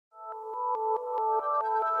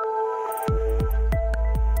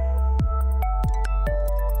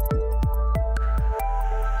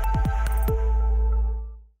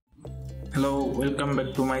Welcome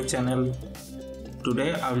back to my channel.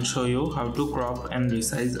 Today I will show you how to crop and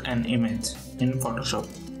resize an image in Photoshop.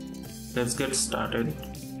 Let's get started.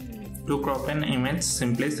 To crop an image,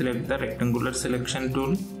 simply select the rectangular selection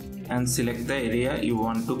tool and select the area you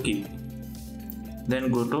want to keep. Then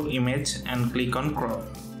go to image and click on crop,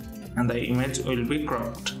 and the image will be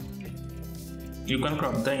cropped. You can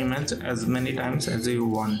crop the image as many times as you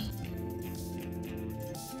want.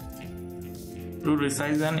 To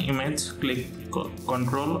resize an image, click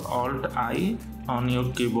Ctrl-Alt-I on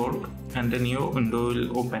your keyboard and a new window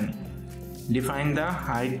will open. Define the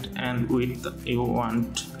height and width you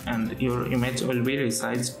want and your image will be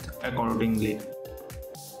resized accordingly.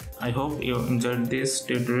 I hope you enjoyed this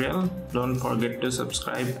tutorial. Don't forget to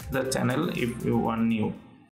subscribe the channel if you are new.